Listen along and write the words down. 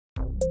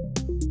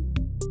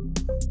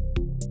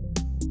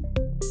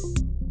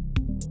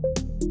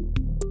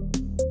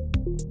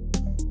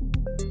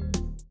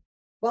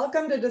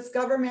Welcome to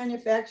Discover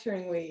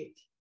Manufacturing Week.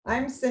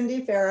 I'm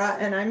Cindy Farah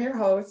and I'm your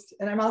host,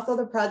 and I'm also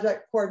the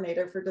project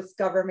coordinator for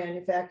Discover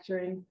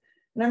Manufacturing.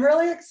 And I'm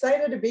really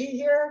excited to be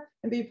here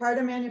and be part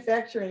of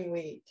Manufacturing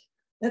Week.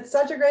 It's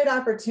such a great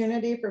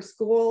opportunity for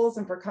schools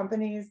and for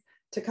companies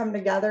to come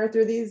together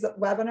through these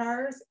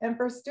webinars and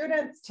for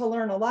students to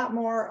learn a lot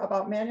more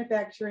about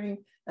manufacturing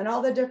and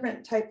all the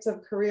different types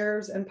of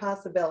careers and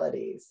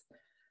possibilities.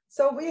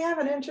 So we have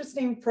an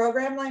interesting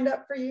program lined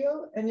up for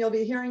you, and you'll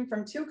be hearing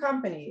from two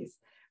companies.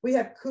 We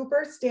have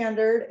Cooper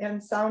Standard and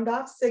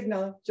SoundOff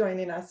Signal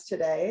joining us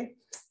today,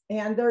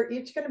 and they're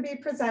each going to be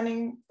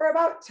presenting for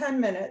about 10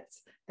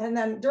 minutes. And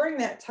then during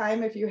that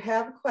time, if you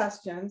have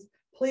questions,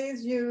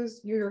 please use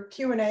your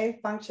Q&A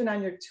function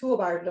on your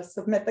toolbar to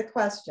submit the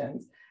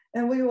questions.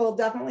 And we will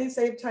definitely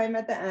save time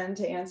at the end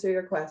to answer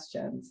your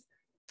questions.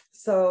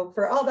 So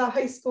for all the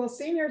high school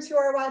seniors who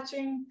are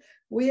watching,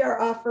 we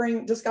are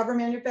offering, Discover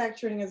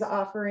Manufacturing is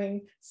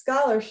offering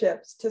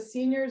scholarships to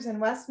seniors in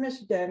West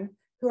Michigan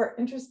who are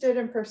interested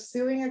in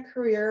pursuing a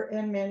career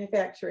in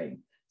manufacturing.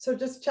 So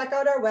just check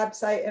out our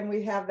website and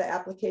we have the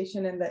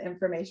application and the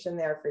information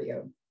there for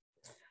you.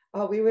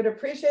 We would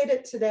appreciate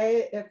it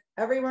today if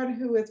everyone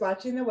who is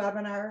watching the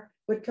webinar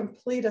would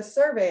complete a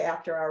survey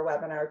after our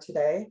webinar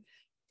today.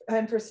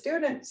 And for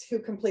students who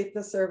complete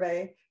the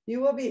survey, you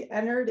will be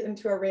entered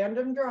into a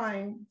random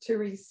drawing to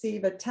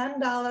receive a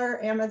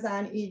 $10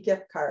 Amazon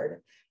e-gift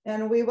card.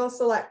 And we will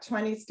select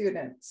 20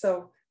 students.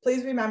 So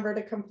please remember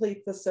to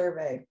complete the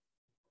survey.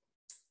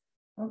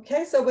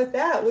 Okay, so with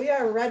that, we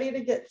are ready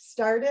to get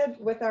started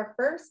with our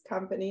first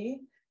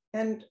company.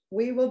 And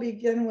we will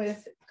begin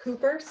with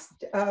Cooper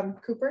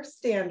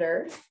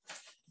Standard.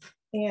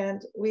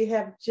 And we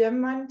have Jim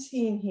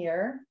Montine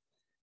here.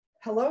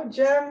 Hello,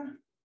 Jim.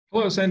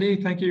 Hello,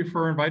 Cindy. Thank you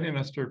for inviting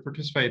us to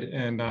participate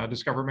in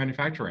Discover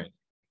Manufacturing.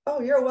 Oh,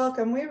 you're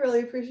welcome. We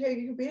really appreciate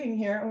you being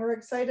here, and we're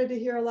excited to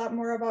hear a lot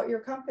more about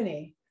your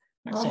company.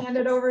 Excellent. I'll hand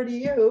it over to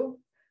you,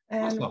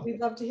 and awesome. We'd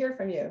love to hear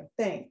from you.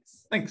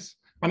 Thanks. Thanks.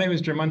 My name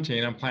is Jim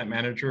Montine. I'm plant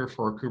manager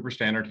for Cooper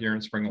Standard here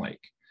in Spring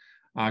Lake.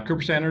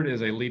 Cooper Standard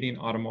is a leading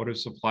automotive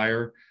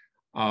supplier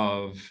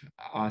of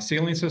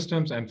sealing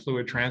systems and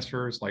fluid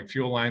transfers like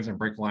fuel lines and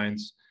brake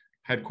lines,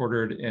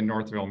 headquartered in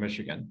Northville,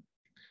 Michigan.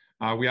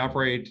 We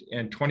operate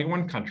in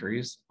 21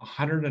 countries,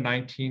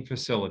 119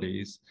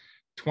 facilities,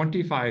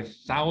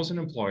 25,000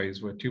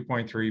 employees with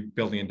 $2.3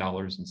 billion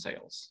in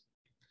sales.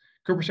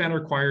 Cooper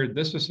Standard acquired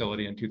this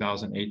facility in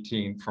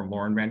 2018 from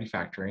Lauren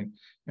Manufacturing,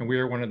 and we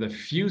are one of the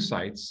few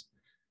sites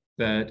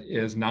that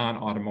is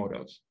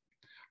non-automotive.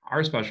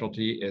 Our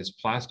specialty is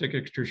plastic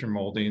extrusion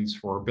moldings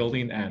for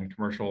building and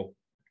commercial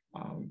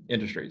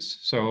industries.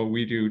 So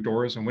we do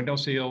doors and window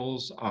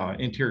seals,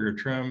 interior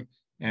trim,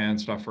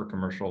 and stuff for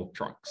commercial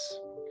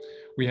trucks.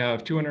 We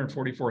have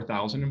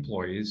 244,000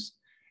 employees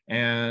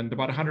and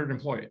about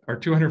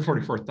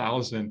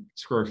 244,000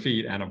 square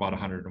feet and about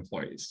 100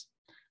 employees.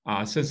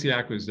 Since the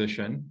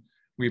acquisition,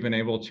 we've been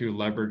able to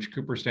leverage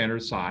Cooper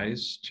Standard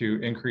size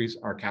to increase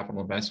our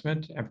capital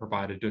investment and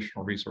provide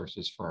additional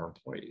resources for our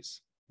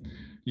employees.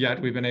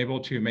 Yet we've been able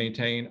to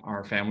maintain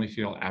our family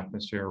feel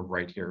atmosphere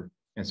right here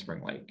in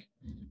Spring Lake.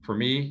 For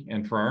me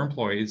and for our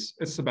employees,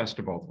 it's the best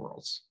of both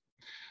worlds.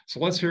 So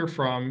let's hear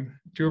from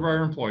two of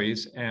our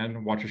employees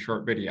and watch a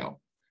short video.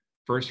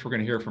 First, we're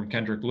going to hear from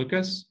Kendrick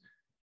Lucas,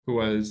 who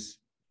was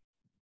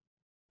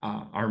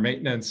our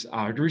maintenance,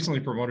 recently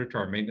promoted to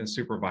our maintenance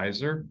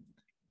supervisor,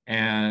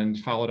 and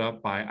followed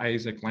up by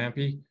Isaac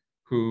Lampy,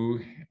 who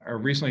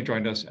recently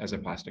joined us as a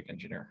plastic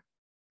engineer.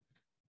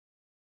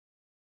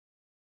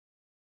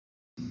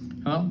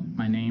 Hello,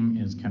 my name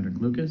is Kendrick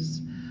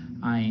Lucas.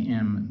 I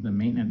am the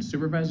maintenance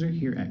supervisor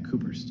here at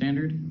Cooper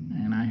Standard,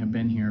 and I have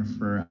been here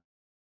for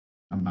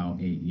about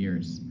 8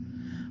 years.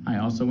 I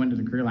also went to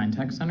the Career Line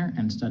Tech Center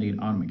and studied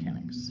auto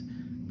mechanics.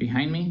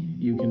 Behind me,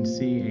 you can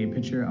see a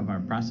picture of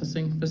our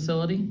processing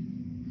facility.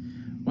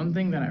 One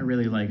thing that I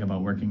really like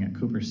about working at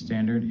Cooper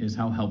Standard is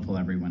how helpful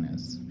everyone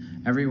is.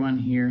 Everyone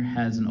here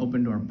has an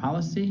open door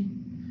policy,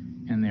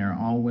 and they are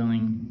all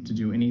willing to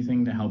do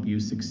anything to help you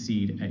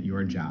succeed at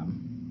your job.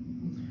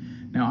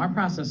 Now, our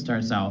process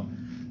starts out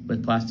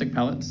with plastic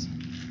pellets,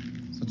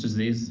 such as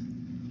these,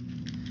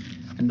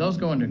 and those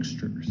go into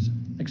extruders.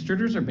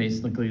 Extruders are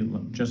basically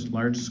just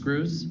large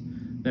screws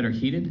that are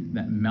heated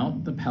that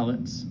melt the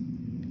pellets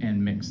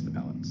and mix the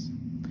pellets.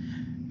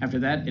 After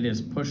that, it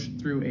is pushed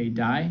through a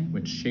die,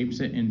 which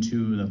shapes it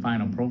into the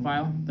final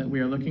profile that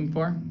we are looking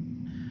for.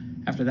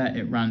 After that,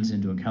 it runs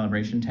into a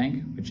calibration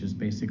tank, which is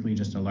basically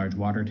just a large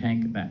water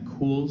tank that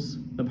cools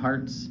the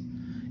parts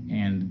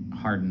and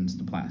hardens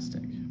the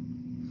plastic.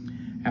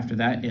 After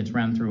that, it's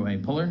run through a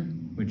puller,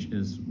 which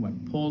is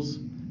what pulls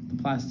the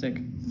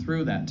plastic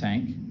through that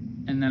tank.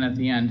 And then at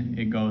the end,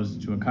 it goes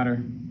to a cutter,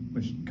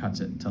 which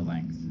cuts it to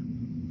length.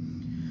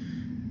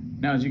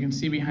 Now, as you can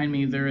see behind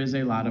me, there is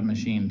a lot of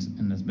machines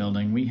in this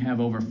building. We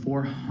have over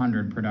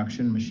 400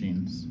 production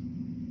machines.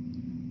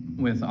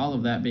 With all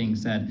of that being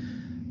said,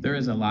 there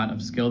is a lot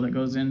of skill that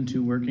goes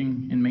into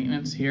working in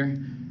maintenance here.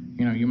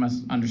 You know, you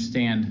must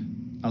understand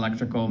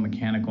electrical,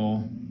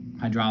 mechanical,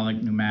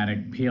 hydraulic,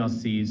 pneumatic,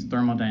 PLCs,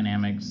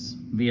 thermodynamics,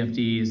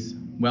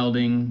 VFDs,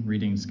 welding,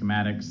 reading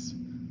schematics,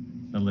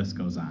 the list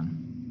goes on.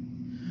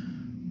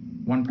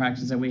 One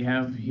practice that we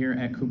have here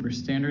at Cooper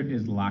Standard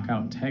is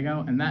lockout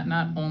tagout, and that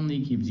not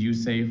only keeps you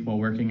safe while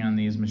working on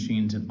these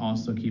machines, it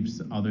also keeps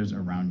the others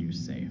around you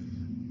safe.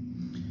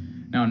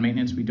 Now in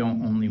maintenance, we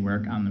don't only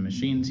work on the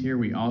machines here,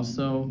 we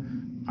also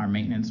are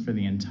maintenance for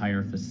the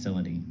entire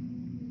facility.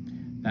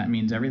 That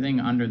means everything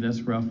under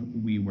this roof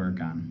we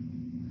work on.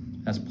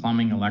 That's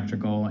plumbing,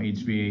 electrical,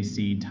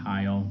 HVAC,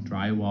 tile,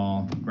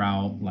 drywall,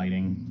 grout,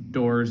 lighting,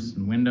 doors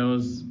and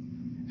windows,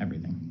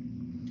 everything.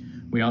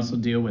 We also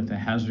deal with the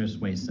hazardous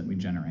waste that we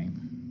generate.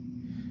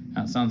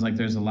 Now it sounds like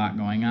there's a lot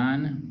going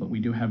on, but we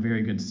do have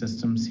very good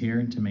systems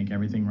here to make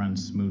everything run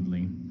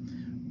smoothly.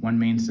 One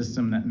main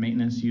system that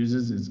maintenance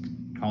uses is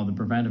called the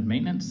preventive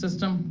maintenance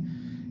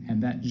system,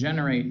 and that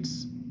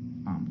generates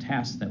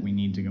tasks that we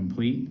need to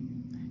complete.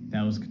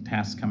 Those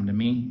tasks come to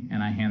me,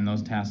 and I hand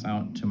those tasks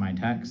out to my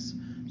techs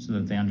so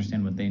that they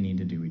understand what they need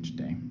to do each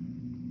day.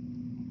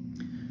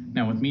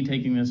 Now with me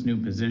taking this new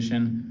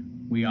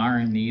position, we are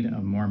in need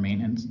of more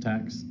maintenance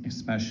techs,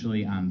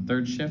 especially on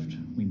third shift.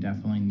 We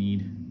definitely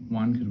need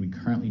one because we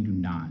currently do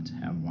not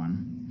have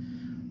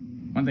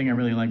one. One thing I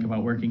really like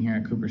about working here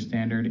at Cooper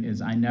Standard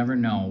is I never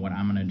know what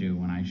I'm gonna do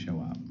when I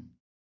show up.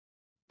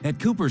 At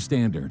Cooper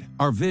Standard,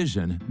 our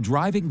vision,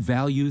 driving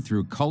value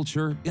through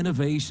culture,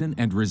 innovation,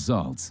 and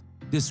results,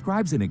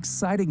 describes an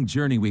exciting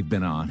journey we've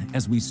been on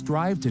as we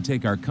strive to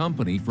take our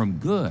company from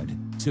good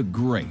to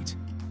great.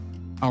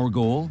 Our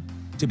goal?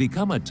 To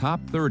become a top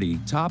 30,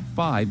 top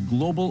 5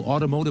 global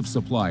automotive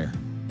supplier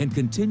and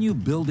continue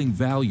building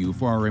value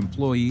for our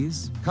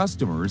employees,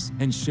 customers,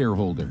 and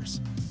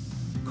shareholders.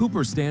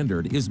 Cooper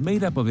Standard is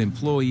made up of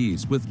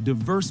employees with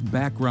diverse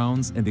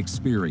backgrounds and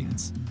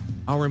experience.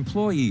 Our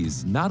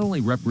employees not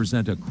only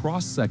represent a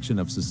cross-section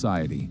of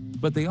society,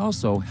 but they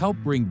also help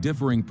bring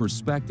differing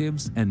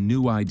perspectives and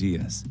new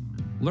ideas.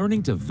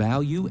 Learning to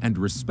value and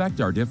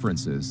respect our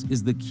differences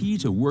is the key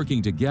to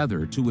working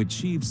together to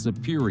achieve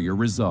superior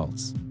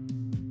results.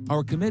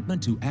 Our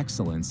commitment to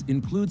excellence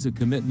includes a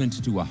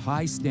commitment to a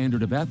high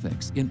standard of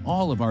ethics in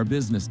all of our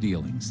business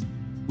dealings.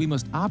 We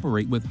must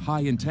operate with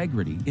high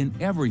integrity in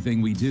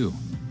everything we do,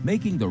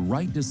 making the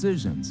right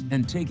decisions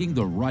and taking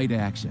the right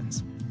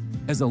actions.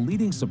 As a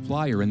leading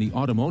supplier in the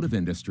automotive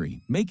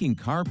industry, making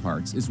car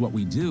parts is what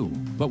we do,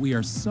 but we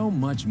are so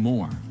much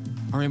more.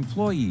 Our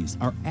employees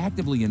are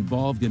actively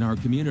involved in our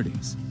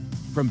communities.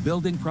 From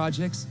building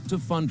projects to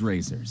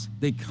fundraisers,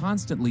 they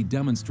constantly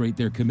demonstrate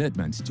their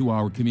commitment to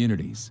our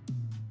communities.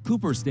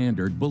 Cooper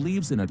Standard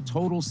believes in a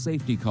total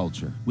safety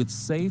culture with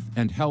safe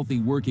and healthy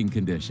working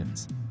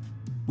conditions.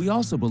 We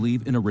also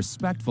believe in a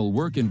respectful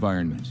work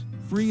environment,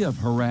 free of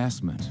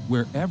harassment,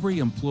 where every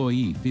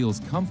employee feels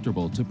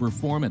comfortable to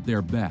perform at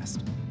their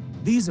best.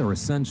 These are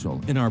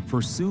essential in our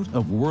pursuit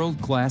of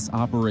world-class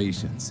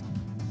operations.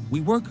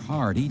 We work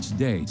hard each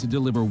day to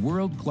deliver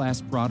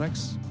world-class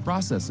products,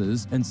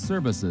 processes, and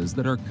services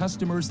that our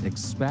customers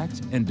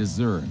expect and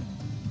deserve.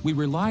 We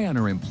rely on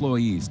our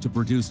employees to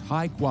produce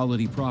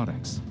high-quality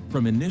products,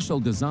 from initial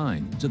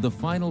design to the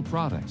final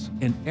product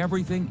and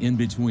everything in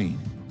between.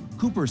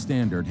 Cooper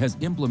Standard has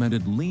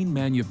implemented lean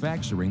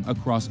manufacturing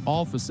across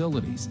all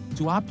facilities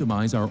to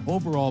optimize our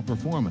overall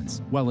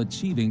performance while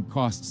achieving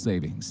cost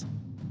savings.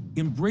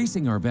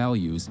 Embracing our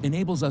values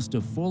enables us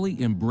to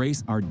fully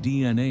embrace our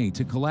DNA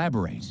to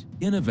collaborate,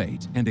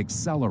 innovate, and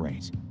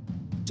accelerate.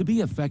 To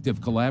be effective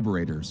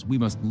collaborators, we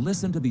must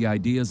listen to the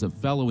ideas of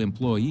fellow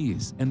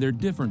employees and their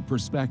different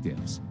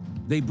perspectives.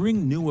 They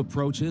bring new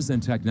approaches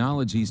and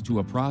technologies to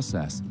a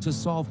process to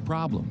solve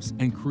problems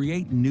and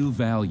create new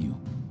value.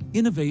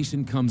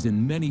 Innovation comes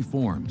in many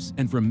forms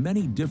and from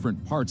many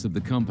different parts of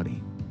the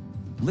company.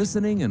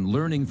 Listening and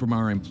learning from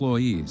our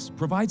employees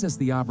provides us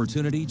the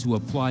opportunity to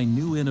apply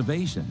new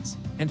innovations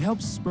and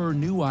helps spur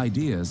new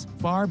ideas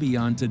far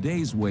beyond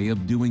today's way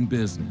of doing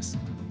business.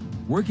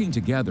 Working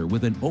together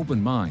with an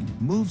open mind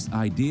moves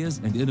ideas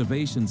and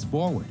innovations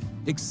forward,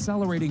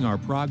 accelerating our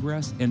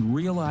progress and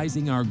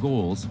realizing our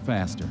goals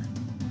faster.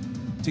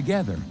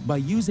 Together, by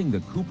using the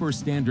Cooper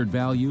Standard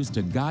values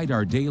to guide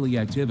our daily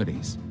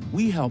activities,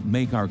 we help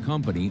make our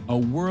company a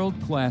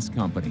world-class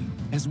company,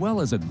 as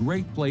well as a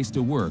great place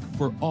to work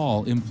for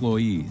all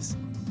employees.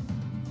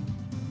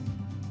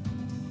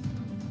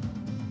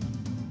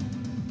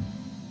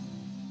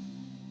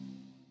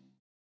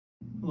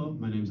 Hello,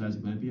 my name is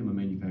Isaac Lampy. I'm a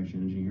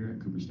manufacturing engineer here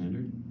at Cooper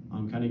Standard.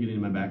 I'm kind of getting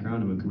into my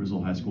background. I'm a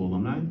Coopersville High School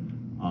alumni.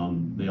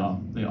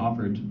 They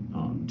offered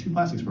 2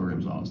 plastics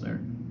programs while I was there,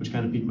 which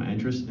kind of piqued my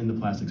interest in the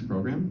plastics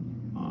program,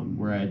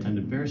 where I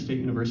attended Ferris State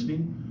University,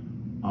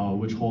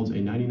 which holds a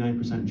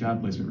 99%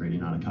 job placement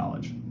rating out of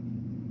college.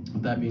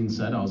 With that being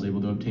said, I was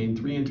able to obtain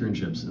 3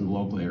 internships in the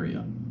local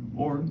area,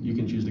 or you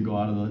can choose to go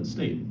out of the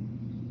state.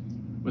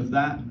 With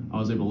that, I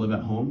was able to live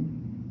at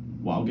home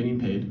while getting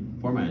paid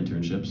for my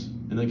internships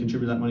and then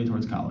contribute that money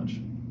towards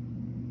college.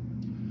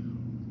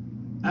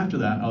 After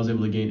that, I was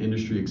able to gain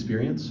industry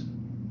experience,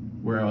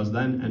 where I was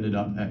then ended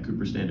up at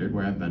Cooper Standard,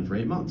 where I've been for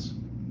 8 months.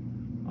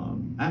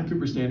 At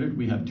Cooper Standard,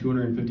 we have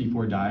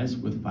 254 dies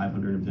with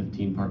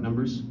 515 part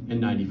numbers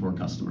and 94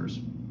 customers,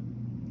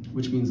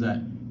 which means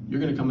that you're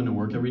going to come into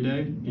work every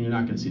day and you're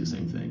not going to see the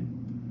same thing.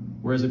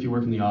 Whereas if you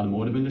work in the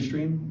automotive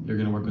industry, you're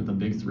going to work with the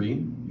big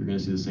three. You're going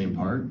to see the same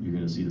part. You're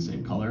going to see the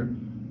same color.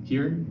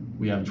 Here,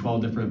 we have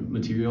 12 different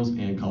materials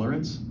and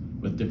colorants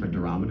with different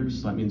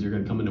durometers. So that means you're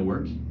going to come into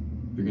work,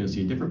 you're going to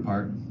see a different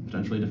part,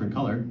 potentially a different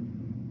color,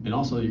 and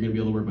also you're going to be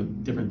able to work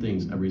with different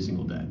things every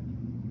single day.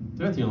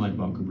 The other thing I like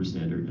about Cooper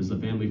Standard is the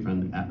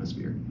family-friendly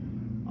atmosphere.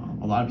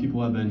 A lot of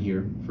people have been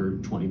here for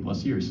 20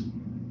 plus years,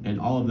 and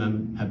all of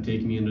them have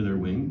taken me under their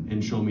wing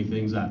and shown me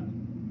things that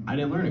I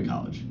didn't learn in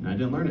college and I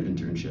didn't learn at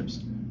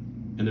internships.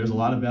 And there's a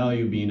lot of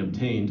value being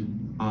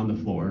obtained on the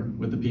floor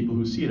with the people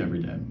who see it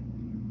every day.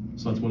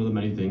 So that's one of the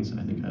many things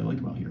I think I like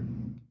about here.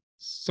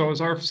 So as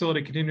our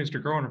facility continues to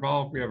grow and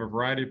evolve, we have a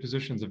variety of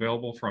positions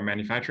available from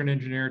manufacturing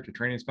engineer to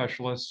training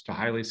specialists to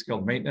highly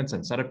skilled maintenance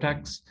and setup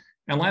techs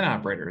and line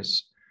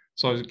operators.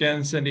 So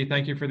again, Cindy,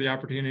 thank you for the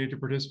opportunity to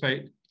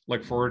participate.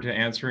 Look forward to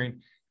answering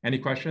any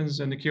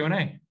questions in the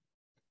Q&A.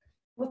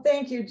 Well,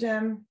 thank you,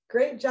 Jim.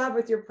 Great job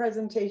with your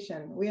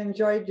presentation. We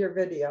enjoyed your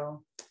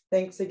video.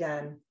 Thanks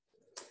again.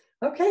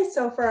 Okay,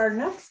 so for our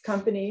next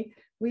company,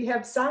 we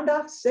have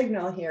SoundOff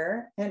Signal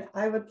here, and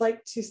I would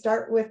like to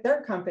start with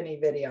their company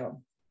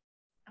video.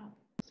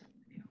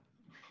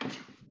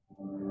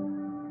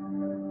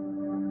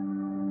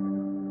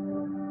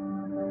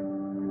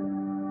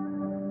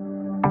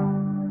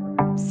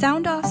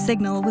 SoundOff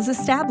Signal was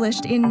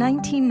established in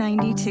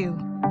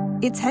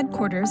 1992. Its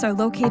headquarters are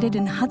located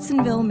in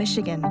Hudsonville,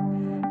 Michigan.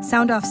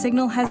 SoundOff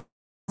Signal has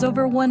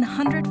over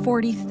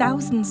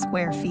 140,000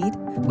 square feet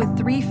with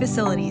 3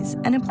 facilities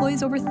and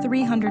employs over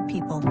 300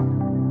 people.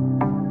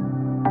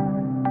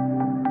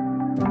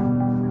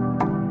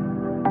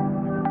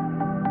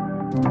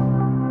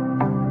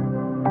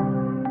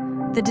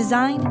 The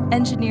design,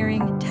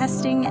 engineering,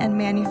 testing, and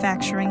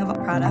manufacturing of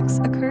products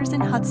occurs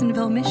in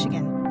Hudsonville,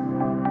 Michigan.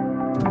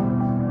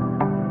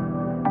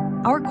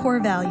 Our core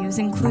values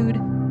include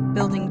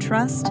building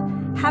trust,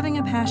 having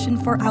a passion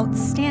for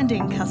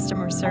outstanding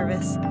customer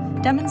service,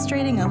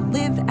 demonstrating a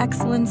live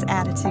excellence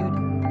attitude,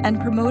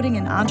 and promoting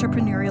an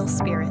entrepreneurial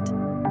spirit.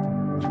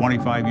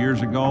 25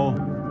 years ago,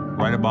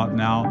 right about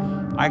now,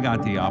 I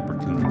got the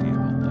opportunity of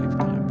a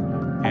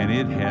lifetime, and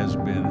it has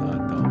been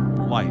a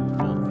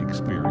delightful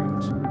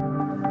experience.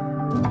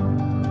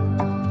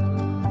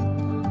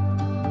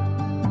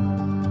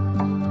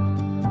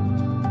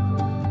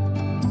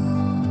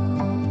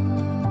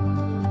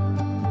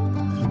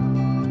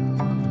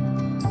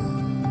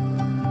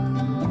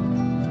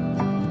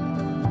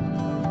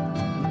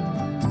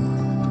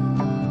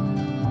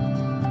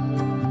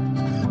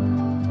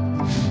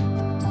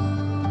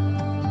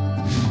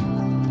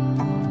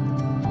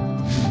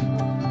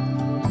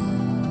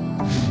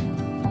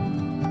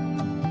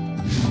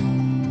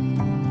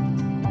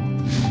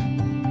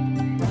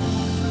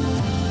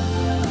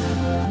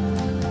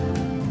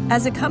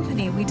 As a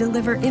company, we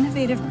deliver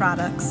innovative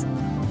products,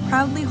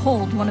 proudly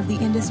hold one of the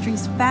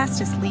industry's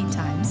fastest lead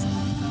times,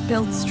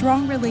 build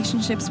strong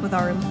relationships with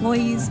our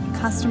employees,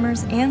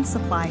 customers, and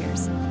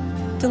suppliers,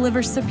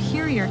 deliver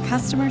superior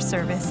customer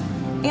service,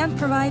 and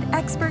provide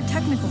expert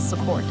technical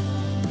support.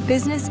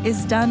 Business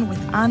is done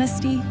with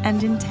honesty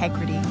and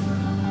integrity.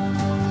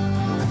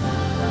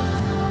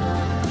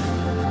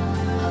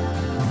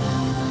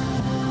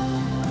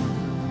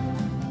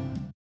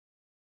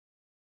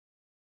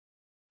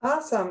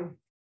 Awesome.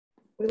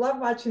 We love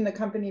watching the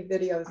company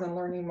videos and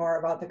learning more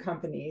about the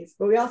companies,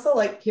 but we also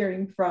like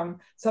hearing from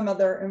some of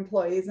their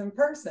employees in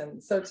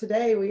person. So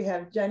today we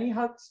have Jenny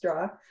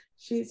Hoekstra.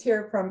 She's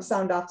here from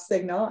SoundOff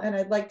Signal, and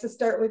I'd like to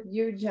start with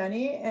you,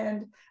 Jenny.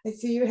 And I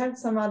see you have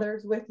some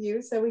others with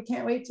you, so we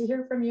can't wait to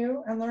hear from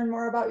you and learn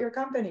more about your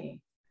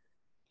company.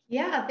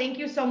 Yeah, thank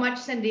you so much,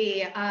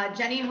 Cindy.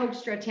 Jenny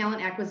Hoekstra,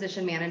 Talent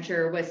Acquisition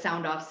Manager with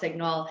SoundOff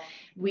Signal.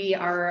 We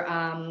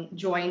are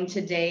joined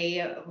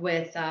today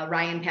with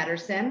Ryan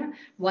Patterson,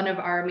 one of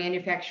our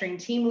manufacturing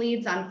team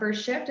leads on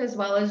first shift, as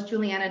well as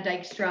Juliana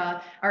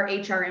Dykstra, our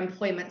HR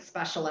employment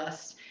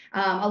specialist.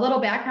 A little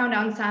background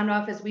on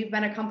SoundOff is we've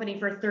been a company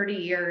for 30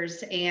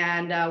 years,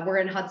 and we're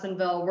in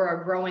Hudsonville. We're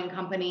a growing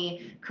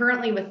company,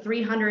 currently with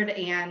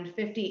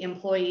 350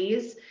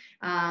 employees.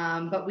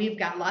 But we've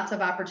got lots of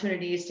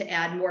opportunities to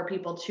add more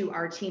people to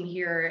our team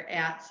here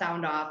at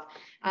SoundOff.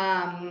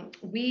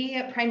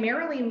 We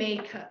primarily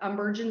make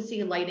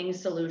emergency lighting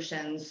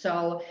solutions.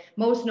 So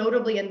most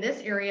notably in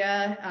this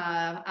area,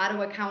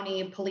 Ottawa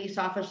County police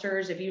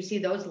officers, if you see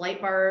those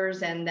light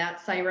bars and that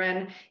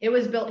siren, it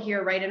was built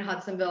here right in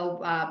Hudsonville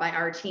by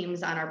our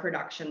teams on our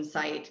production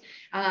site.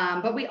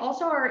 But we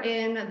also are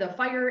in the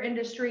fire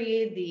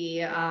industry,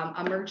 the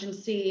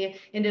emergency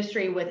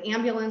industry with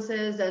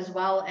ambulances, as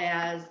well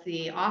as the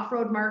the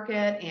off-road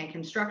market and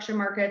construction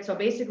market. So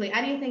basically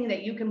anything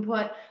that you can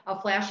put a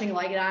flashing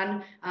light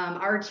on,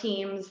 our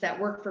teams that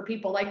work for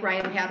people like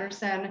Ryan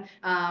Patterson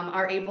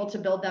are able to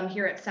build them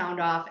here at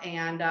SoundOff.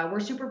 And we're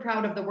super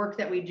proud of the work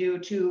that we do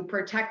to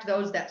protect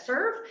those that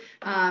serve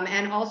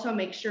and also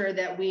make sure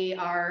that we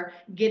are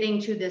getting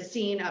to the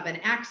scene of an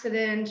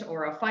accident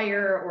or a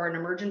fire or an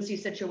emergency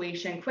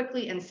situation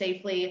quickly and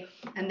safely.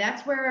 And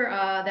that's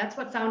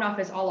what SoundOff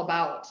is all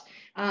about.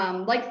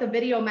 Like the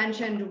video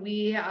mentioned,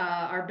 we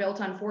are built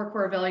on 4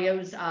 core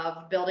values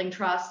of building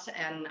trust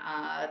and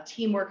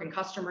teamwork and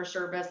customer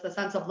service, the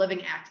sense of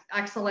living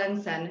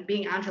excellence and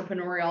being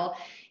entrepreneurial.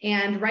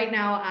 And right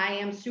now I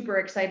am super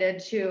excited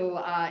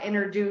to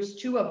introduce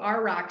 2 of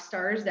our rock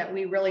stars that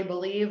we really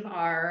believe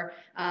are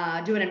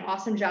doing an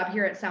awesome job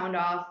here at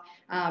SoundOff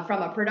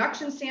from a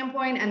production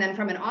standpoint, and then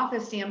from an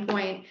office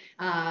standpoint,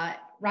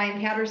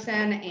 Ryan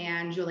Patterson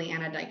and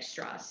Juliana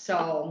Dykstra.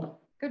 So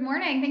good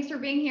morning. Thanks for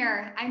being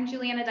here. I'm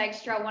Juliana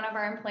Dykstra, one of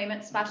our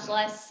employment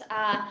specialists.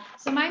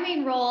 So my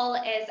main role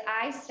is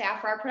I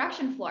staff for our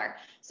production floor.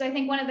 So I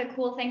think one of the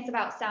cool things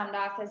about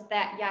SoundOff is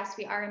that, yes,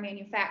 we are a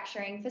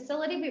manufacturing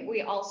facility, but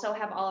we also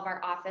have all of our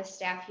office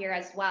staff here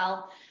as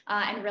well,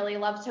 and really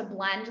love to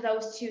blend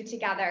those 2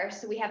 together.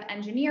 So we have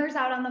engineers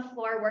out on the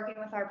floor working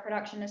with our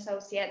production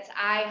associates.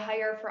 I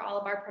hire for all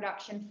of our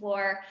production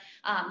floor.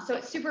 So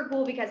it's super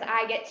cool because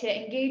I get to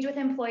engage with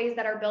employees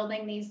that are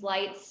building these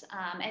lights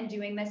and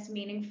doing this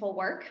meaningful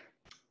work.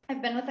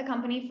 I've been with the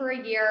company for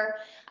a year,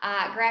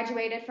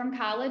 graduated from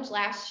college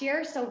last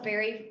year, so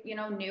very,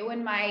 new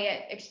in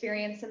my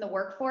experience in the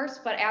workforce,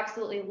 but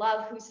absolutely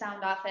love who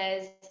SoundOff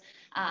is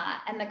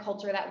and the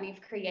culture that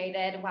we've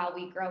created while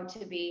we grow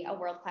to be a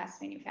world-class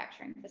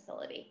manufacturing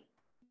facility.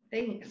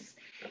 Thanks.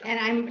 And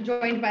I'm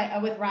joined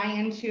with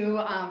Ryan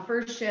too,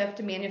 first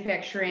shift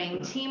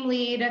manufacturing team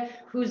lead,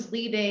 who's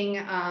leading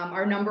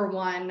our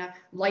 #1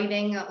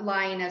 lighting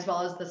line as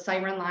well as the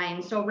siren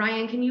line. So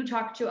Ryan, can you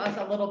talk to us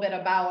a little bit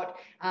about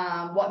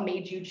what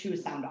made you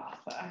choose SoundOff?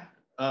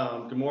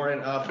 Good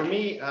morning. For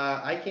me,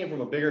 I came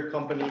from a bigger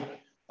company,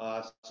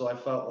 so I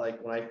felt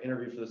like when I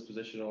interviewed for this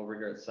position over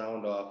here at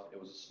SoundOff,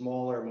 it was a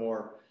smaller,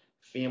 more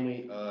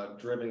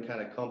family-driven kind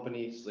of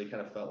company, so they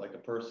kind of felt like a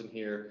person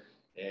here.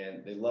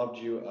 And they loved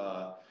you.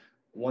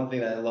 One thing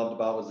that I loved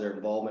about was their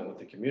involvement with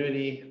the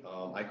community.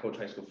 I coach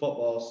high school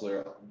football, so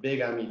they're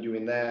big on me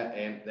doing that.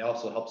 And they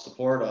also help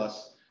support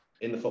us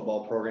in the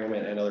football program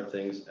and other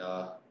things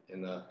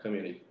in the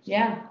community.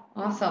 Yeah,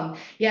 awesome.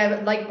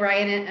 Yeah, like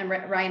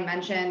Ryan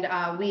mentioned,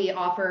 we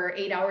offer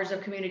 8 hours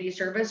of community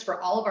service for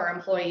all of our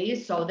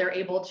employees. So they're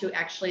able to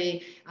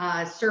actually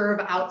serve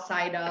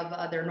outside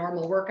of their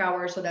normal work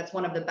hours. So that's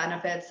one of the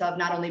benefits of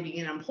not only being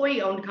an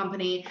employee-owned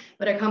company,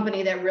 but a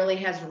company that really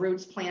has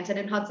roots planted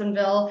in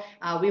Hudsonville.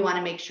 We want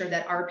to make sure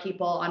that our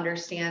people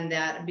understand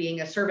that being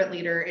a servant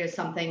leader is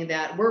something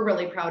that we're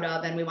really proud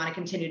of, and we want to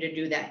continue to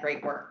do that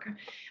great work.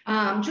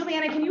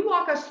 Juliana, can you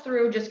walk us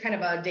through just kind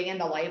of a day in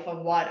the life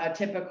of what a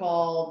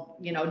typical,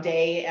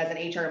 day as an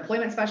HR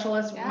employment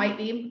specialist might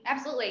be?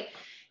 Absolutely.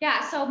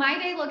 Yeah, so my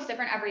day looks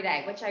different every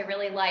day, which I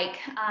really like.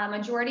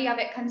 Majority of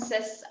it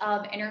consists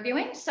of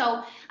interviewing.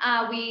 So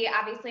we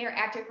obviously are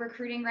active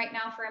recruiting right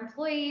now for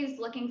employees,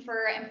 looking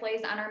for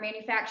employees on our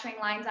manufacturing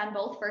lines on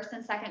both first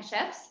and second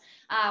shifts.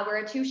 We're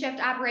a 2-shift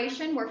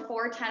operation. We're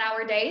 4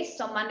 10-hour days.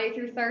 So Monday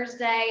through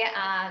Thursday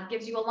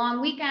gives you a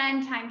long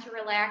weekend, time to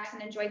relax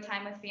and enjoy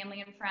time with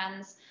family and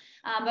friends.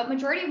 But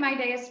majority of my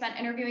day is spent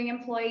interviewing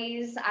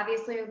employees,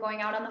 obviously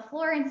going out on the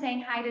floor and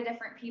saying hi to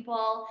different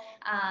people,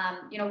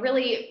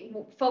 really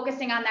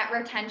focusing on that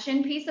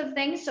retention piece of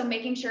things. So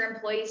making sure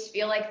employees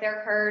feel like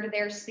they're heard,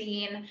 they're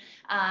seen.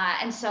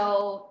 And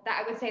so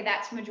I would say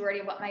that's the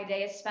majority of what my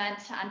day is spent,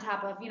 on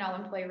top of,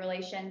 employee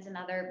relations and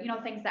other,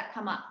 things that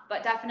come up.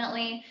 But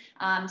definitely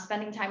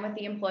spending time with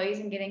the employees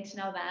and getting to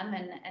know them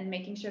and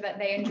making sure that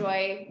they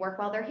enjoy work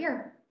while they're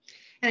here.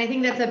 And I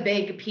think that's a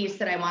big piece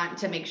that I want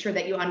to make sure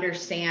that you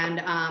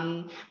understand.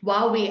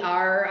 While we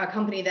are a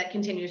company that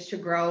continues to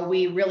grow,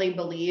 we really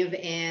believe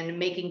in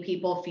making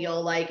people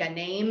feel like a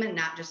name,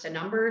 not just a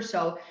number.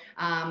 So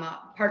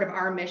part of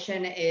our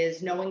mission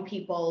is knowing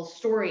people's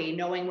story,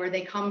 knowing where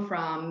they come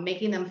from,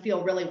 making them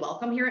feel really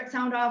welcome here at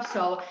SoundOff.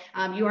 So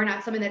you are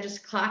not someone that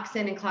just clocks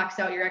in and clocks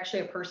out. You're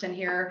actually a person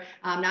here,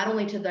 not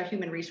only to the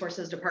human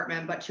resources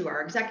department, but to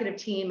our executive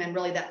team. And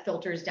really that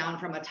filters down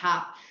from a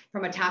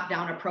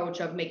top-down approach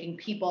of making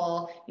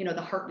people,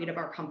 the heartbeat of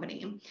our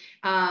company.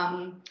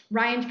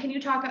 Ryan, can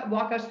you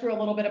walk us through a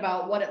little bit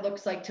about what it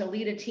looks like to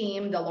lead a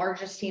team, the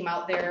largest team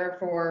out there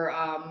for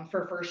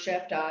first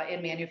shift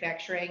in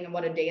manufacturing, and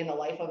what a day in the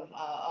life of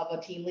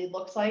a team lead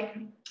looks like?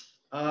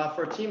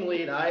 For a team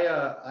lead,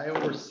 I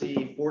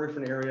oversee 4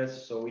 different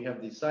areas. So we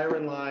have the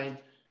siren line,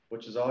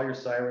 which is all your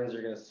sirens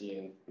you're going to see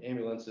in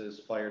ambulances,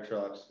 fire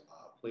trucks,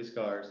 police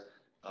cars.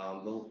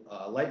 The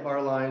light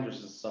bar lines, which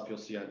is stuff you'll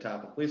see on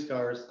top of police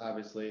cars,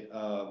 obviously.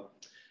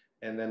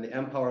 And then the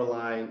Empower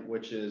line,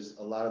 which is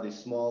a lot of these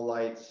small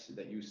lights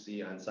that you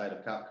see on side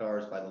of cop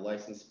cars by the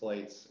license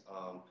plates.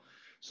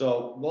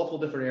 So multiple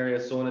different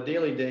areas. So on a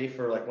daily day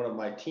for like one of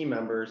my team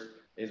members,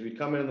 is we'd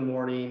come in the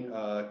morning,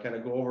 kind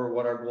of go over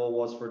what our goal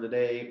was for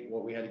today,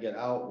 what we had to get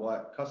out,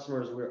 what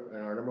customers were,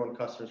 our number one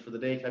customers for the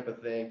day type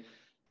of thing.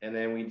 And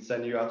then we'd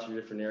send you out to your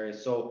different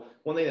areas. So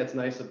one thing that's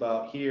nice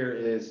about here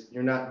is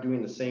you're not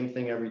doing the same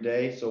thing every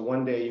day. So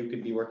one day you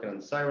could be working on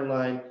the siren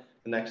line,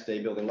 the next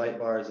day building light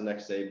bars, the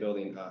next day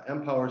building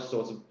M-Powers. So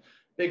it's a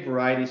big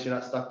variety, so you're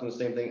not stuck doing the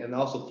same thing. And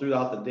also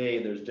throughout the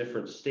day, there's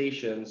different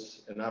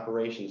stations and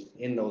operations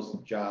in those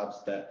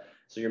jobs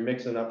so you're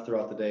mixing up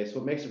throughout the day. So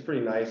it makes it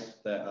pretty nice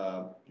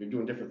that you're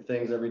doing different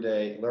things every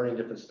day, learning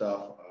different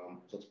stuff.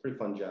 So it's a pretty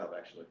fun job,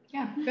 actually.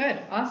 Yeah,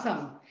 good,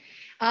 awesome.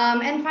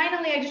 And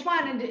finally, I just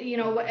wanted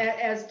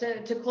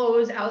to, to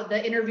close out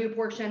the interview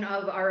portion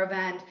of our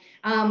event,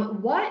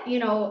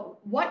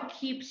 what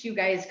keeps you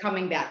guys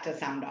coming back to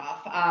SoundOff?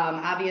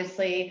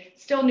 Obviously,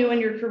 still new in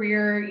your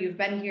career, you've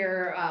been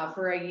here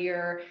for a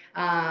year.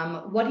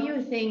 What do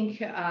you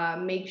think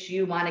makes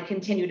you want to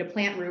continue to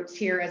plant roots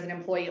here as an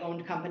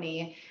employee-owned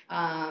company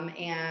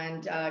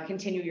and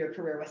continue your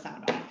career with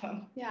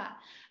SoundOff? Yeah,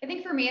 I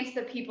think for me, it's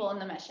the people and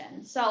the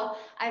mission. So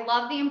I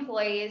love the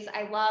employees.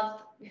 I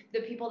love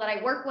the people that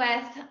I work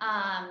with.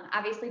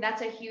 Obviously,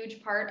 that's a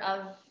huge part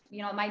of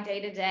my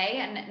day-to-day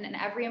and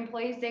every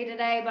employee's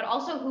day-to-day, but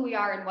also who we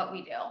are and what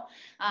we do.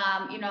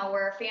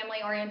 We're a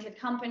family-oriented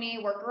company.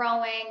 We're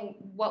growing.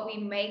 What we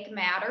make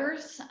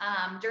matters.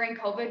 During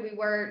COVID, we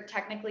were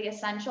technically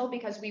essential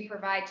because we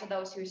provide to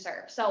those who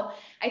serve. So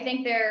I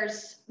think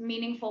there's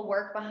meaningful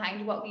work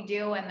behind what we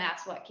do, and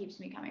that's what keeps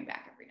me coming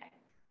back every day.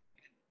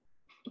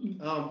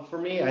 For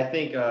me, I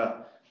think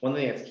one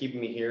thing that's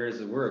keeping me here is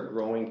that we're a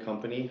growing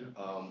company.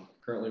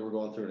 Currently, we're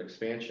going through an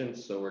expansion,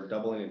 so we're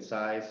doubling in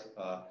size.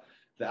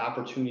 The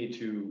opportunity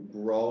to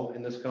grow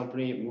in this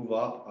company, move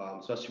up,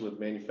 especially with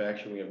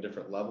manufacturing, we have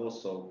different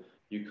levels. So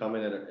you come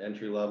in at an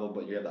entry level,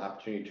 but you have the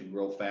opportunity to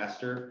grow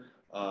faster.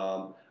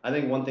 I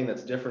think one thing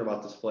that's different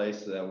about this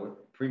place that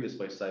previous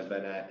places I've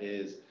been at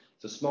is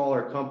it's a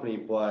smaller company,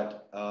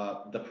 but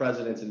the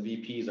presidents and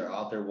VPs are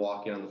out there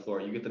walking on the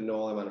floor. You get to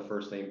know them on a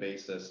first name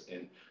basis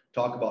and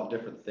talk about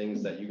different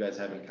things that you guys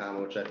have in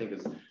common, which I think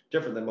is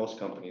different than most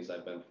companies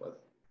I've been with.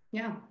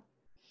 Yeah.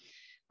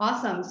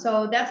 Awesome.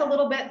 So that's a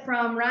little bit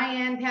from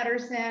Ryan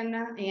Patterson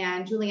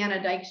and Juliana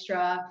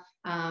Dykstra.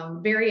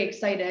 Very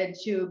excited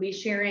to be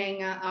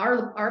sharing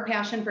our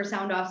passion for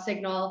SoundOff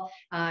Signal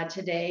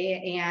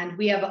today. And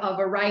we have a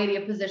variety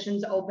of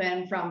positions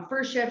open from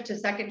first shift to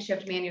second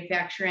shift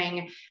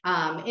manufacturing,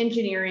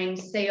 engineering,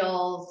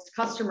 sales,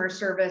 customer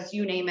service,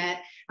 you name it.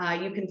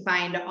 You can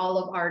find all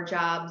of our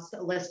jobs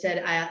listed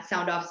at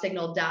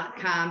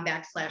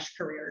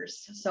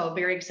soundoffsignal.com/careers. So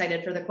very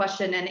excited for the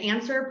question and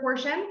answer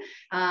portion.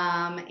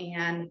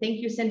 And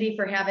thank you, Cindy,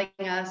 for having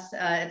us.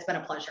 It's been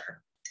a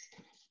pleasure.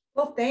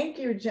 Well, thank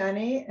you,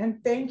 Jenny.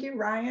 And thank you,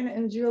 Ryan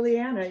and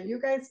Juliana. You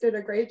guys did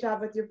a great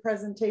job with your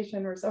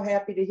presentation. We're so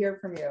happy to hear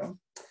from you.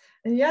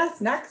 And yes,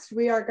 next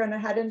we are going to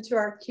head into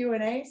our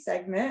Q&A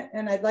segment.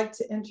 And I'd like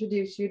to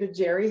introduce you to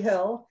Jerry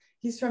Hill.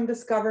 He's from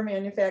Discover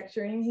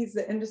Manufacturing. He's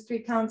the Industry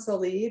Council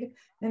Lead,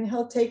 and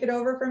he'll take it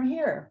over from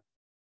here.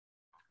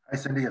 Hi,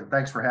 Cindy, and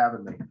thanks for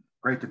having me.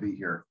 Great to be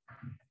here.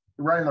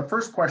 Ryan, the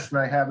first question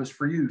I have is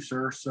for you,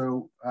 sir.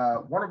 So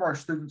one of our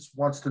students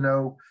wants to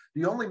know, do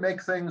you only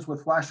make things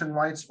with flashing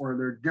lights, or are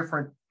there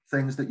different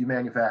things that you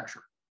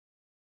manufacture?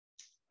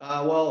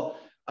 Well,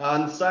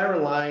 on the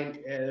siren line,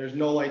 there's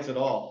no lights at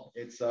all.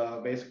 It's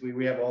basically,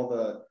 we have all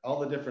the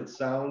different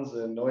sounds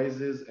and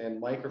noises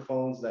and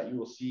microphones that you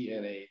will see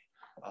in a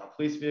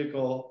police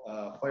vehicle,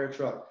 fire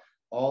truck.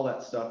 All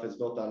that stuff is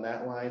built on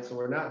that line. So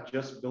we're not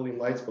just building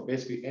lights, but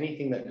basically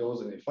anything that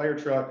goes in a fire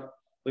truck,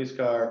 police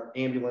car,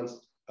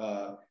 ambulance,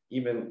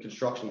 even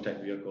construction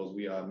type vehicles,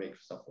 we make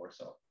stuff for.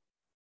 So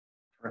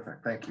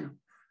terrific, thank you.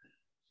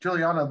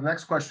 Juliana, the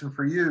next question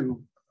for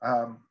you.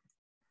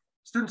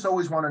 Students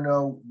always want to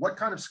know what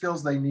kind of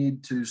skills they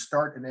need to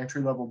start an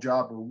entry-level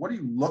job, or what do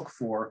you look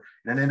for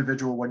in an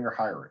individual when you're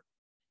hiring?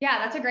 Yeah,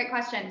 that's a great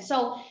question.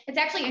 So it's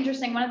actually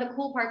interesting. One of the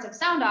cool parts of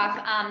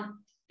SoundOff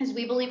is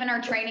we believe in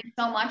our training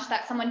so much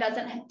that someone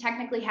doesn't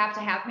technically have to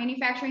have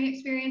manufacturing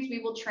experience. We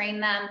will train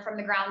them from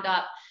the ground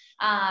up.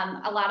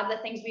 A lot of the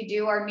things we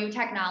do are new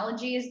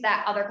technologies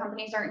that other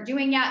companies aren't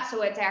doing yet.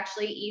 So it's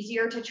actually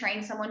easier to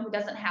train someone who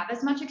doesn't have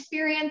as much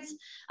experience.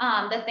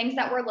 The things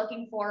that we're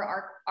looking for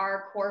are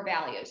our core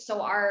values.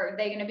 So are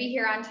they going to be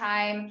here on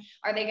time?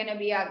 Are they going to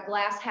be a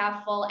glass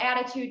half full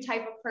attitude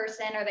type of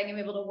person? Are they going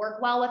to be able to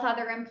work well with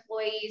other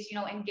employees,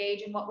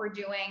 engage in what we're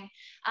doing?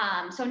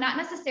 So not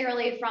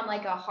necessarily from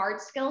like a hard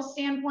skills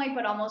standpoint,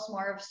 but almost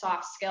more of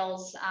soft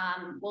skills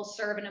will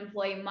serve an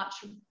employee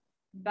much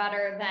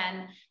better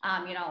than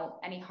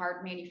any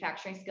hard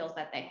manufacturing skills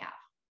that they have.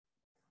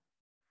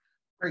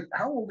 Great.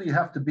 How old do you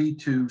have to be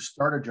to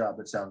start a job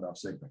at SoundOff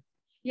Signal?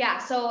 Yeah,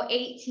 so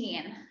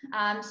 18.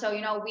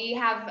 We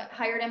have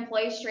hired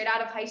employees straight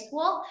out of high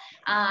school.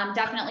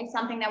 Definitely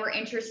something that we're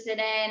interested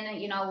in.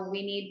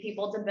 We need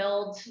people to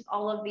build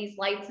all of these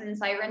lights and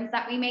sirens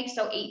that we make.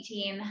 So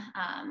 18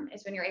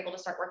 is when you're able to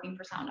start working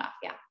for SoundOff.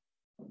 Yeah.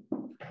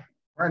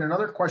 Ryan,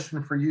 another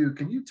question for you.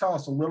 Can you tell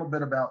us a little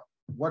bit about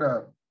what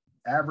a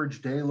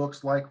average day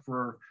looks like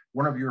for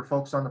one of your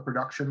folks on the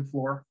production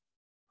floor?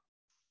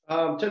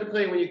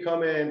 Typically, when you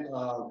come in,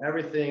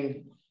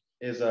 everything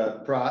is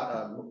a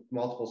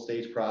multiple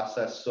stage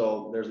process.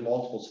 So there's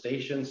multiple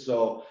stations.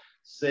 So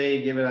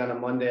say, given on a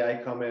Monday,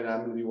 I come in, I'm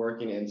going to be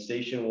working in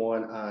station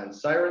 1 on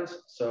sirens.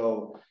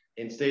 So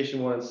in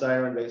station 1 on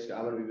siren, basically,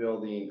 I'm going to be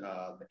building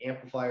the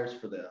amplifiers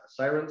for the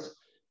sirens.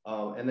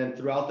 And then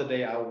throughout the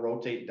day, I'll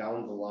rotate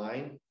down the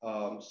line.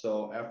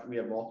 So after we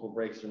have multiple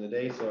breaks during the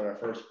day, so our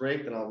first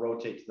break, then I'll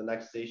rotate to the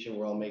next station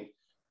where I'll make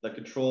the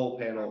control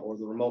panel or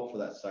the remote for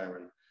that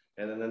siren.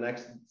 And then the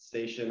next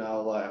station,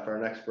 after our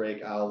next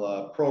break,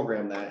 I'll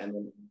program that. And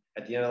then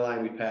at the end of the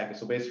line, we pack it.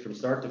 So basically from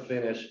start to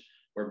finish,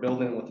 we're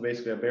building with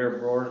basically a bare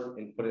board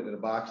and put it in a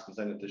box and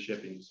send it to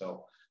shipping.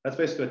 So that's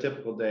basically a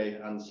typical day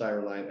on the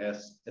siren line,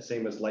 as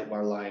same as light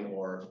bar line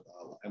or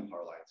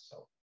Empire line.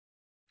 So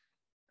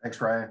thanks,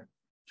 Ryan.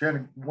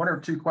 Jen, 1 or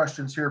 2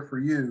 questions here for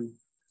you.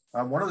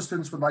 One of the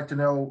students would like to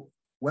know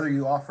whether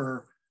you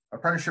offer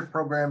apprenticeship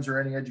programs or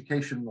any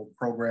educational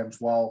programs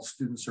while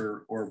students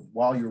or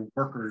while your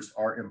workers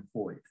are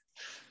employed.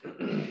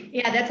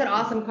 Yeah, that's an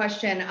awesome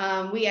question.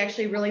 We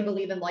actually really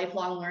believe in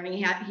lifelong learning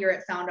here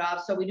at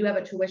SoundOff. So we do have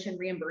a tuition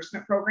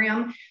reimbursement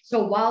program.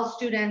 So while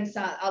students,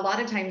 a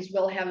lot of times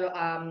we'll have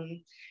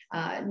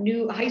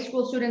new high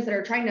school students that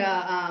are trying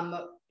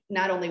to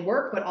not only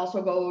work, but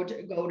also go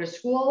to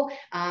school.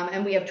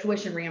 And we have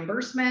tuition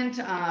reimbursement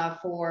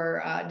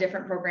for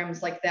different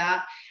programs like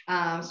that.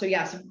 So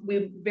yes,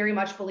 we very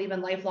much believe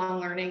in lifelong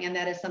learning. And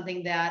that is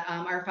something that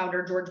our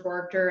founder, George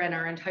Borchter, and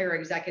our entire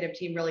executive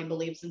team really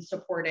believes in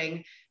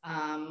supporting.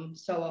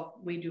 So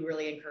we do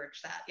really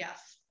encourage that,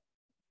 yes.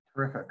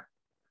 Terrific.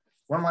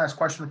 One last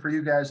question for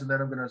you guys, and then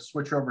I'm going to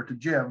switch over to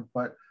Jim,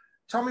 but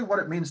tell me what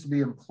it means to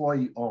be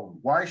employee owned.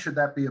 Why should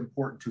that be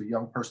important to a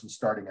young person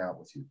starting out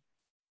with you?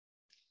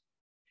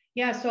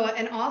 Yeah, so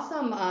an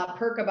awesome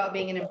perk about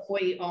being an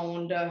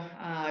employee-owned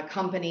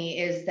company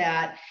is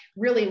that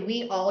really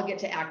we all get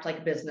to act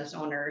like business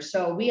owners.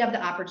 So we have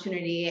the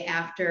opportunity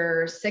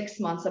after 6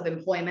 months of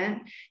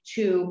employment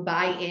to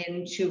buy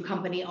into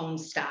company-owned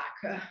stock.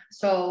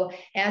 So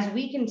as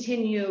we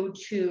continue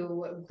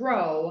to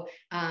grow,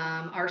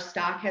 our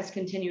stock has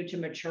continued to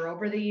mature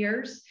over the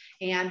years,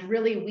 and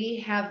really we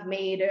have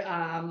made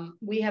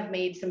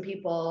some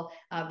people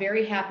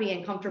very happy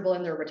and comfortable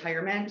in their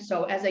retirement.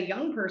 So as a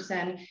young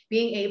person,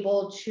 being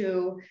able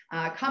to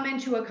come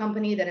into a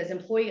company that is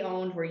employee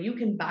owned, where you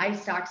can buy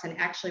stocks and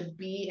actually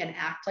be and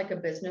act like a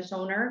business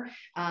owner,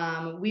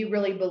 we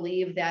really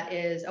believe that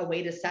is a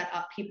way to set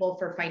up people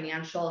for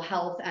financial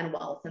health and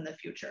wealth in the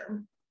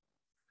future.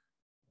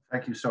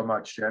 Thank you so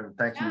much, Jen.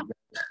 Thank you.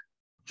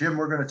 Jim,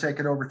 we're going to take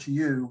it over to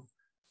you.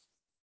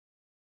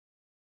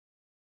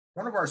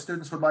 One of our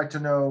students would like to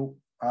know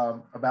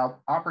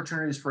about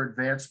opportunities for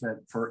advancement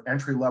for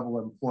entry-level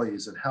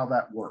employees and how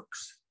that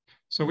works.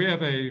 So we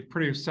have a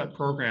pretty set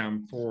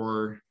program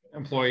for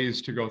employees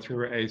to go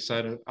through a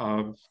set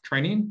of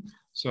training.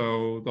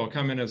 So they'll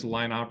come in as a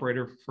line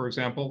operator, for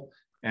example,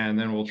 and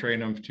then we'll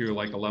train them to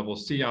like a level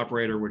C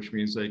operator, which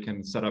means they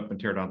can set up and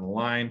tear down the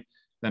line,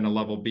 then a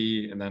level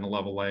B, and then a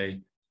level A,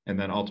 and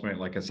then ultimately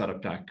like a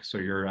setup tech. So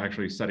you're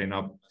actually setting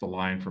up the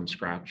line from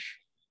scratch.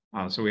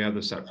 So we have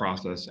the set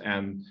process,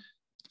 and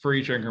for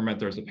each increment,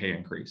 there's a pay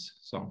increase.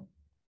 So.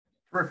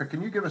 Terrific.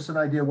 Can you give us an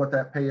idea what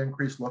that pay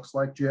increase looks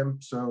like, Jim?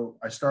 So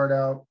I start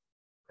out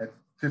at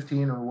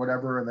 15 or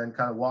whatever, and then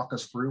kind of walk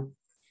us through.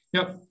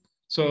 Yep.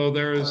 So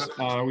there's,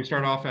 we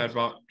start off at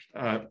about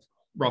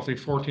roughly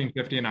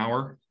 $14.50 an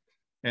hour.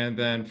 And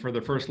then for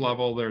the first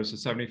level, there's a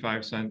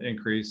 75-cent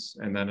increase,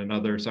 and then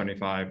another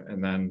 75,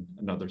 and then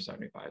another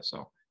 75.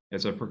 So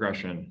it's a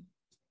progression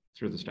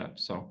through the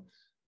steps. So.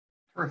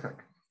 Terrific.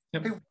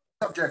 Yep. Hey, what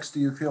subjects do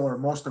you feel are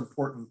most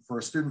important for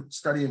a student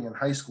studying in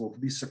high school to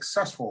be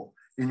successful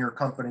in your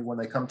company when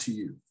they come to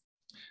you?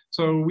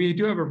 So we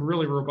do have a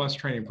really robust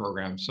training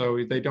program. So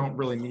they don't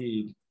really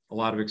need a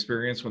lot of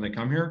experience when they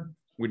come here.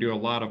 We do a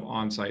lot of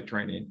on-site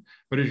training.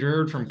 But as you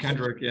heard from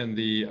Kendrick in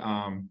the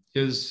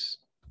his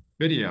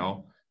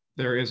video,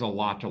 there is a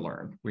lot to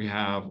learn. We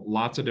have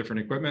lots of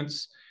different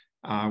equipments.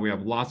 We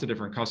have lots of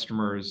different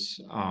customers.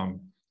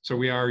 So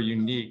we are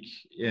unique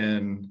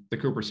in the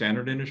Cooper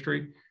Standard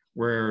industry,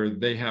 where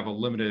they have a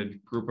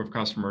limited group of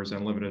customers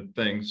and limited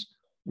things.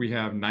 We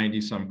have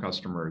 90 some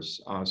customers.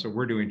 So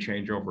we're doing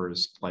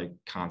changeovers like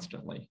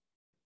constantly.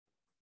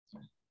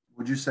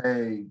 Would you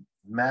say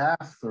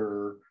math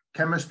or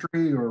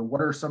chemistry, or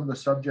what are some of the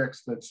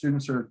subjects that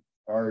students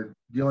are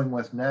dealing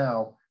with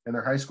now in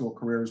their high school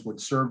careers would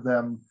serve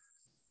them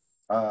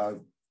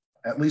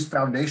at least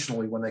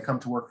foundationally when they come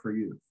to work for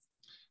you?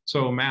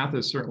 So math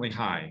is certainly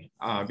high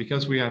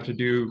because we have to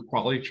do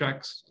quality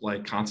checks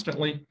like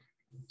constantly.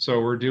 So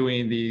we're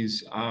doing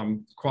these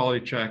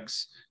quality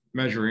checks,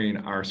 measuring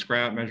our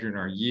scrap, measuring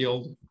our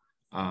yield,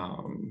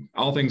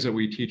 all things that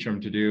we teach them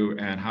to do,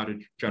 and how to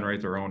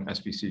generate their own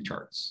SBC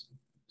charts.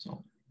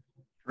 So.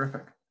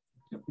 Terrific.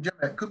 Jim,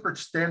 at Cooper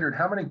Standard,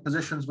 how many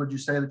positions would you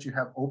say that you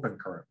have open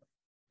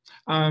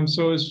currently?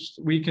 So as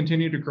we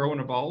continue to grow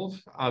and evolve,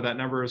 that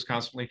number is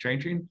constantly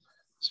changing.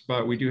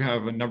 but we do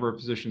have a number of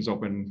positions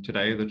open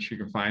today that you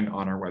can find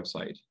on our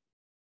website.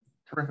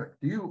 Terrific.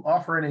 Do you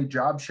offer any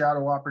job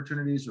shadow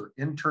opportunities or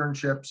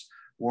internships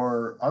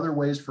or other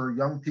ways for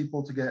young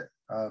people to get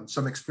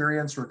some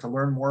experience or to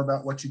learn more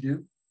about what you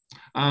do?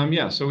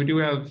 Yeah, so we do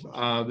have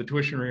the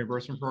tuition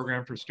reimbursement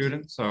program for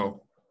students.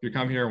 So if you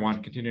come here and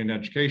want continuing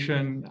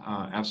education,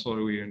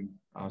 absolutely we can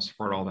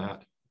support all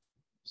that.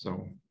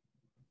 So.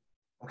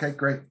 Okay,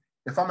 great.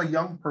 If I'm a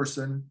young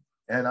person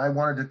and I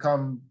wanted to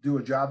come do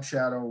a job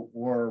shadow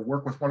or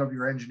work with one of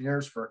your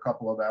engineers for a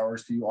couple of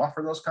hours, do you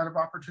offer those kind of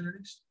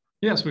opportunities?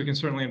 Yes, we can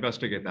certainly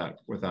investigate that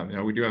with them. You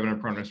know, we do have an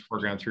apprentice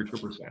program through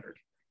Cooper Standard.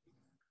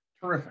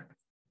 Terrific,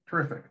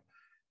 terrific.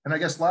 And I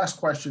guess last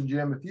question,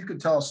 Jim, if you could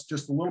tell us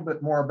just a little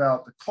bit more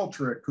about the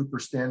culture at Cooper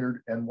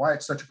Standard and why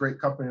it's such a great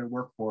company to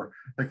work for,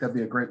 I think that'd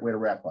be a great way to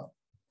wrap up.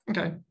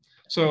 Okay,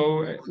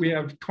 so we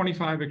have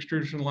 25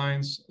 extrusion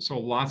lines, so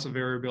lots of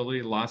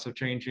variability, lots of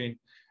changing,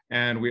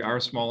 and we are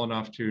small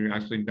enough to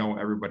actually know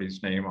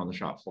everybody's name on the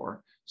shop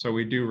floor. So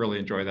we do really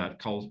enjoy that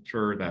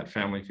culture, that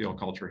family feel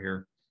culture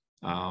here.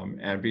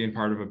 And being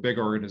part of a big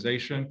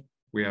organization,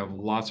 we have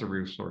lots of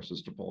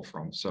resources to pull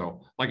from.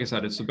 So like I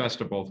said, it's the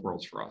best of both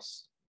worlds for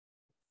us.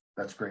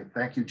 That's great.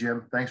 Thank you,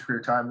 Jim. Thanks for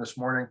your time this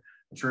morning.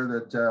 I'm sure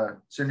that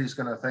Cindy's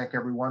going to thank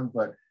everyone,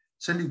 but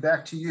Cindy,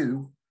 back to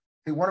you.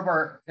 Hey, one of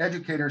our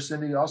educators,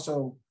 Cindy,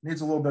 also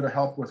needs a little bit of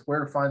help with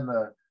where to find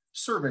the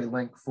survey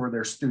link for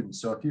their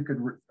students. So if you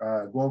could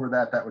go over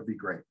that, that would be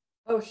great.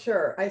 Oh,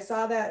 sure. I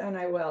saw that and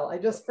I will. I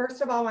just,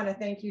 first of all, want to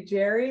thank you,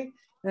 Jerry,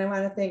 and I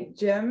want to thank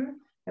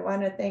Jim. I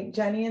want to thank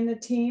Jenny and the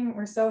team.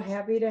 We're so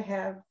happy to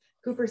have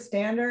Cooper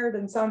Standard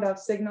and SoundOff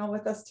Signal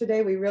with us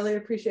today. We really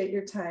appreciate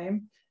your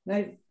time. And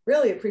I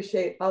really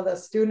appreciate all the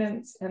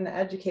students and the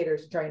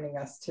educators joining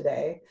us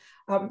today.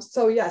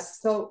 So yes,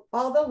 so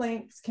all the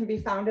links can be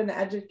found in the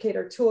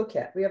educator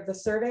toolkit. We have the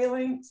survey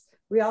links.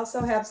 We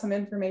also have some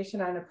information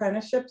on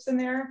apprenticeships in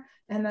there.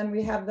 And then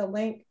we have the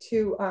link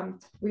to,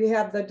 we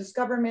have the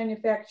Discover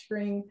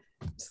Manufacturing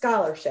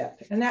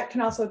Scholarship. And that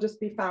can also just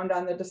be found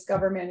on the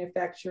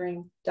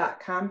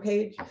discovermanufacturing.com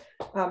page.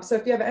 So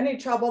if you have any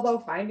trouble though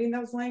finding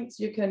those links,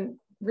 you can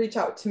reach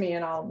out to me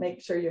and I'll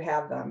make sure you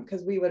have them,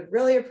 because we would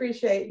really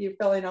appreciate you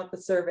filling out the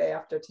survey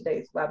after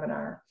today's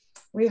webinar.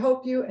 We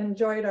hope you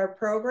enjoyed our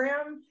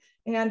program,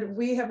 and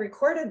we have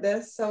recorded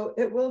this, so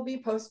it will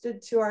be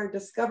posted to our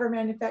Discover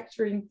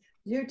Manufacturing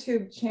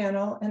YouTube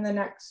channel in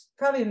the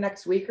probably the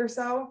next week or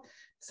so.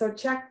 So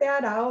check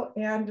that out,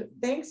 and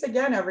thanks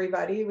again,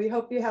 everybody. We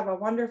hope you have a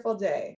wonderful day.